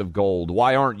amounts of gold.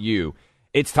 Why aren't you?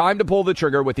 It's time to pull the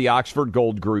trigger with the Oxford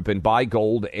Gold Group and buy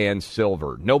gold and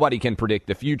silver. Nobody can predict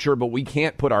the future, but we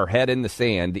can't put our head in the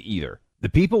sand either. The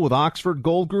people with Oxford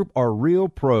Gold Group are real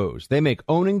pros. They make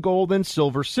owning gold and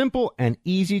silver simple and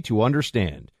easy to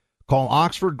understand. Call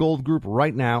Oxford Gold Group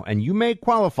right now, and you may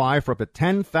qualify for up to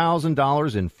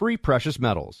 $10,000 in free precious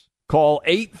metals. Call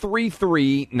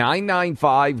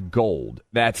 833-995-GOLD.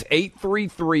 That's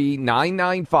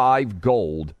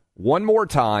 833-995-GOLD. One more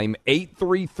time,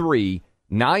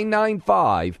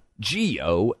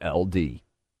 833-995-GOLD.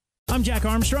 I'm Jack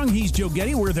Armstrong. He's Joe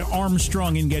Getty. We're the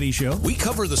Armstrong and Getty Show. We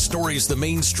cover the stories the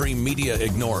mainstream media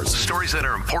ignores. Stories that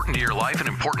are important to your life and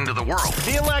important to the world.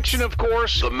 The election, of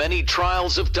course. The many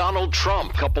trials of Donald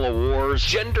Trump. Couple of wars.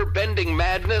 Gender-bending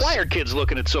madness. Why are kids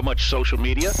looking at so much social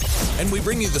media? And we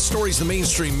bring you the stories the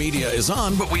mainstream media is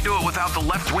on, but we do it without the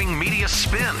left-wing media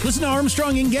spin. Listen to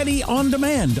Armstrong and Getty on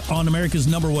demand on America's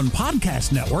 #1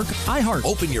 podcast network, iHeart.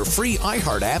 Open your free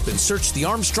iHeart app and search The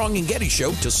Armstrong and Getty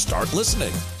Show to start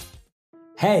listening.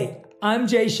 Hey, I'm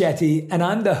Jay Shetty, and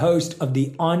I'm the host of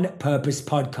the On Purpose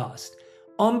podcast.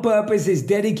 On Purpose is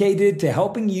dedicated to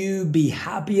helping you be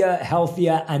happier,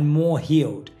 healthier, and more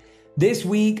healed. This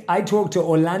week, I talked to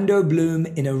Orlando Bloom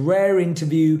in a rare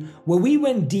interview where we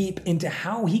went deep into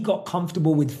how he got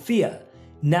comfortable with fear,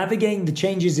 navigating the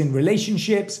changes in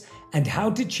relationships, and how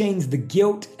to change the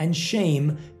guilt and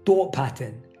shame thought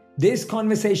pattern. This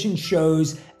conversation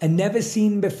shows a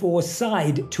never-seen-before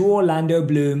side to Orlando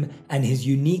Bloom and his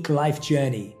unique life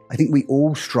journey. I think we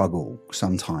all struggle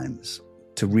sometimes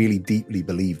to really deeply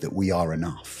believe that we are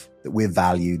enough, that we're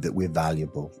valued, that we're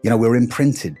valuable. You know, we're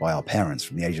imprinted by our parents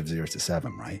from the age of 0 to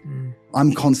 7, right?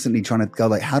 I'm constantly trying to go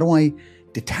like, how do I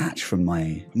detach from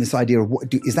this idea of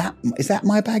is that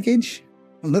my baggage? It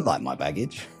doesn't look like my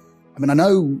baggage. I mean, I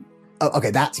know, okay,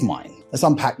 that's mine. Let's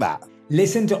unpack that.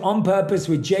 Listen to On Purpose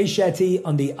with Jay Shetty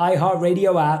on the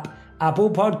iHeartRadio app, Apple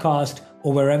Podcast,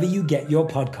 or wherever you get your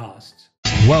podcasts.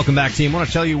 Welcome back, team. I want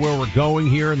to tell you where we're going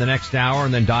here in the next hour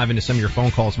and then dive into some of your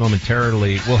phone calls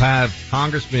momentarily. We'll have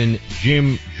Congressman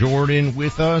Jim Jordan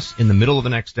with us in the middle of the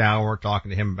next hour, talking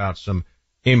to him about some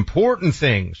important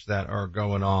things that are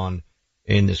going on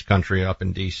in this country, up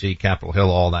in D.C., Capitol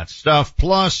Hill, all that stuff.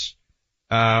 Plus,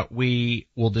 we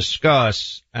will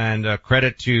discuss, and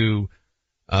credit to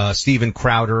Steven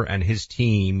Crowder and his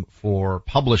team for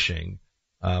publishing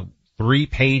 3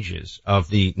 pages of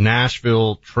the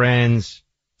Nashville Trends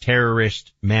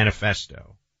terrorist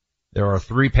manifesto. There are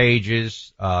 3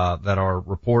 pages that are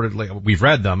reportedly, we've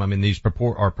read them. I mean, these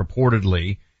are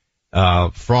purportedly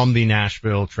from the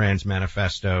Nashville Trans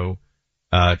Shooter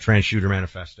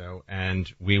Manifesto,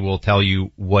 and we will tell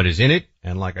you what is in it.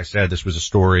 And like I said, this was a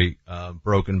story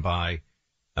broken by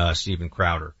Stephen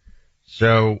Crowder.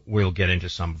 So we'll get into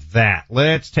some of that.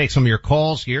 Let's take some of your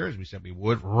calls here, as we said we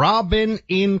would. Robin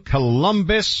in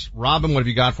Columbus. Robin, what have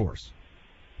you got for us?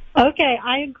 Okay,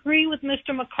 I agree with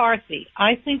Mr. McCarthy.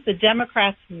 I think the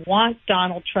Democrats want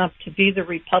Donald Trump to be the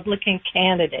Republican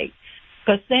candidate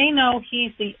because they know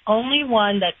he's the only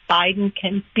one that Biden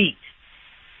can beat.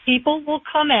 People will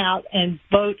come out and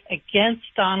vote against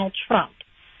Donald Trump.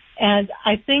 And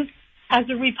I think as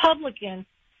a Republican,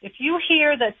 if you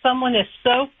hear that someone is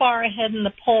so far ahead in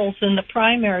the polls in the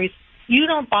primaries, you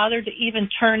don't bother to even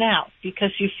turn out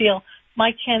because you feel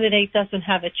my candidate doesn't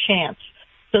have a chance.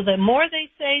 So the more they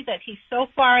say that he's so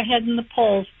far ahead in the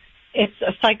polls, it's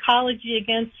a psychology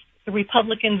against the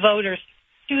Republican voters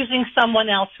choosing someone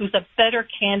else who's a better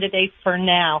candidate for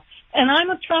now. And I'm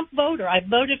a Trump voter. I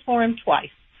voted for him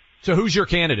twice. So who's your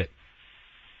candidate?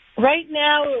 Right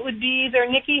now it would be either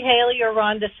Nikki Haley or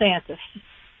Ron DeSantis.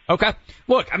 Okay.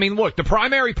 Look, the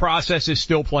primary process is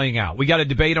still playing out. We got a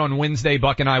debate on Wednesday.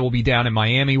 Buck and I will be down in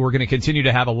Miami. We're going to continue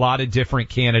to have a lot of different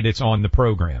candidates on the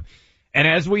program. And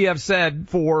as we have said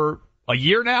for a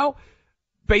year now,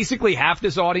 basically half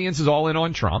this audience is all in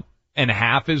on Trump and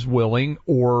half is willing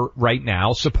or right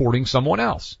now supporting someone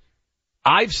else.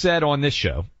 I've said on this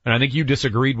show, and I think you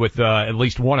disagreed with at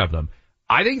least one of them,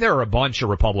 I think there are a bunch of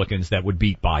Republicans that would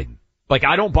beat Biden. Like,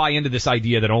 I don't buy into this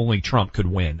idea that only Trump could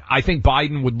win. I think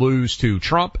Biden would lose to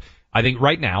Trump. I think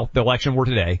right now, the election were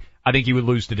today, I think he would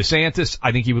lose to DeSantis.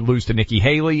 I think he would lose to Nikki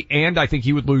Haley. And I think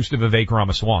he would lose to Vivek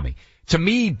Ramaswamy. To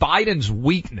me, Biden's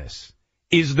weakness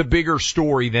is the bigger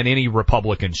story than any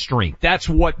Republican strength. That's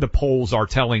what the polls are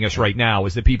telling us right now,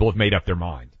 is that people have made up their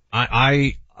mind.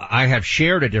 I have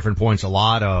shared at different points a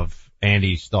lot of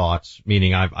Andy's thoughts,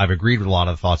 meaning I've agreed with a lot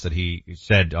of the thoughts that he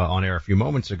said on air a few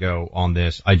moments ago on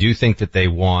this. I do think that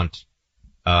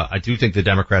I do think the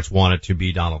Democrats want it to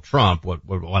be Donald Trump. What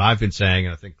I've been saying,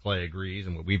 and I think Clay agrees,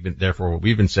 and what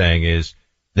we've been saying is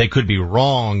they could be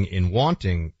wrong in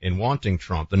wanting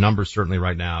Trump. The numbers certainly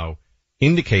right now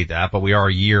indicate that, but we are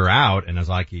a year out, and as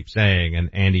I keep saying,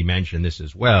 and Andy mentioned this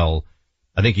as well,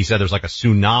 I think he said there's like a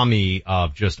tsunami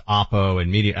of just oppo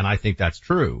and media, and I think that's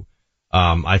true.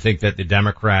 I think that the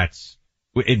Democrats,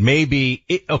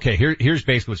 here's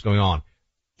basically what's going on.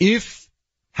 If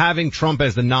having Trump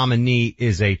as the nominee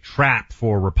is a trap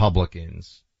for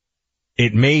Republicans,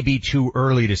 it may be too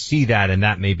early to see that, and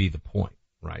that may be the point,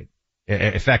 right?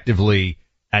 Effectively,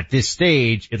 at this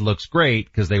stage, it looks great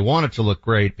because they want it to look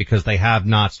great because they have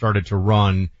not started to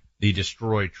run the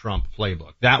destroy Trump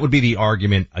playbook. That would be the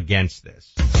argument against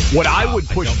this. What I would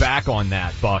push back on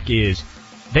that, Buck, is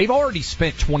they've already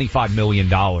spent $25 million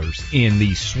in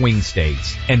these swing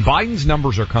states, and Biden's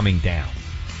numbers are coming down.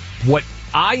 What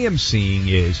I am seeing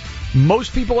is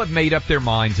most people have made up their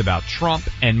minds about Trump,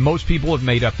 and most people have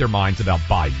made up their minds about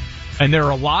Biden. And there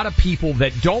are a lot of people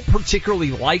that don't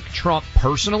particularly like Trump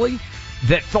personally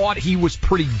that thought he was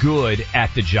pretty good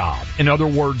at the job. In other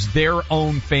words, their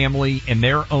own family and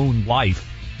their own life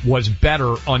was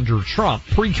better under Trump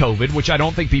pre-COVID, which I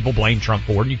don't think people blame Trump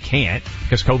for, and you can't,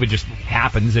 because COVID just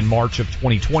happens in March of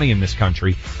 2020 in this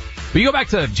country. But you go back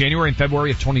to January and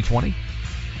February of 2020,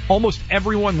 almost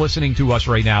everyone listening to us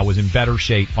right now was in better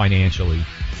shape financially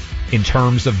in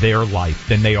terms of their life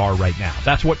than they are right now.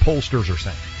 That's what pollsters are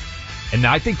saying. And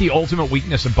I think the ultimate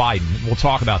weakness of Biden, we'll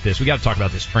talk about this. We got to talk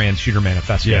about this trans shooter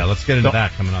manifesto. Yeah, let's get into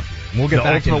that coming up here. And we'll get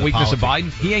back to the ultimate weakness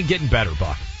politics. of Biden. He ain't getting better,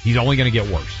 Buck. He's only going to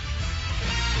get worse.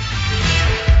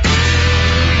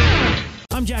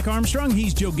 I'm Jack Armstrong.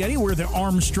 He's Joe Getty. We're the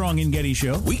Armstrong and Getty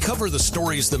Show. We cover the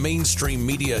stories the mainstream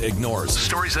media ignores.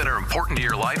 Stories that are important to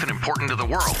your life and important to the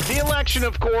world. The election,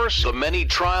 of course. The many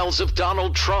trials of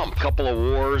Donald Trump. Couple of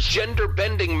wars.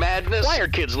 Gender-bending madness. Why are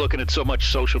kids looking at so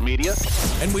much social media?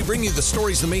 And we bring you the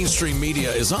stories the mainstream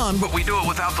media is on, but we do it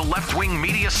without the left-wing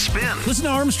media spin. Listen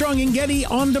to Armstrong and Getty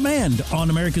on demand on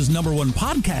America's #1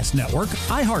 podcast network,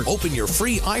 iHeart. Open your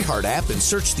free iHeart app and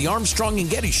search the Armstrong and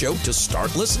Getty Show to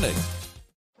start listening.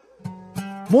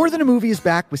 More Than a Movie is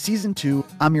back with Season 2.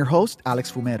 I'm your host,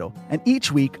 Alex Fumero, and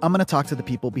each week I'm going to talk to the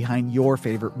people behind your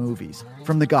favorite movies.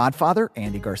 From The Godfather,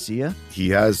 Andy Garcia. He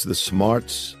has the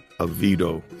smarts of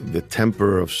Vito, the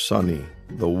temper of Sonny,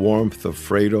 the warmth of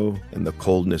Fredo, and the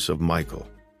coldness of Michael.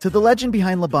 To the legend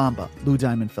behind La Bamba, Lou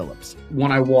Diamond Phillips.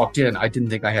 When I walked in, I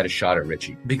didn't think I had a shot at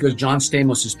Richie because John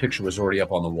Stamos' picture was already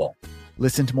up on the wall.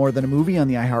 Listen to More Than a Movie on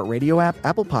the iHeartRadio app,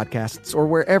 Apple Podcasts, or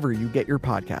wherever you get your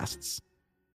podcasts.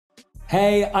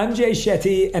 Hey, I'm Jay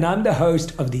Shetty, and I'm the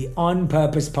host of the On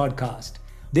Purpose podcast.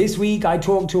 This week, I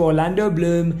talked to Orlando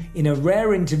Bloom in a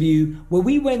rare interview where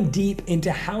we went deep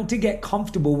into how to get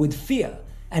comfortable with fear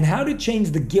and how to change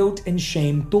the guilt and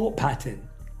shame thought pattern.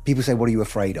 People say, what are you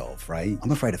afraid of, right?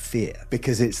 I'm afraid of fear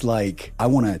because it's like I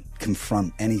want to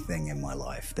confront anything in my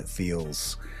life that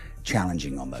feels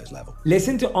challenging on those levels.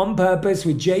 Listen to On Purpose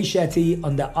with Jay Shetty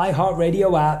on the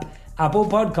iHeartRadio app, Apple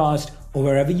Podcast, or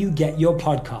wherever you get your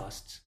podcasts.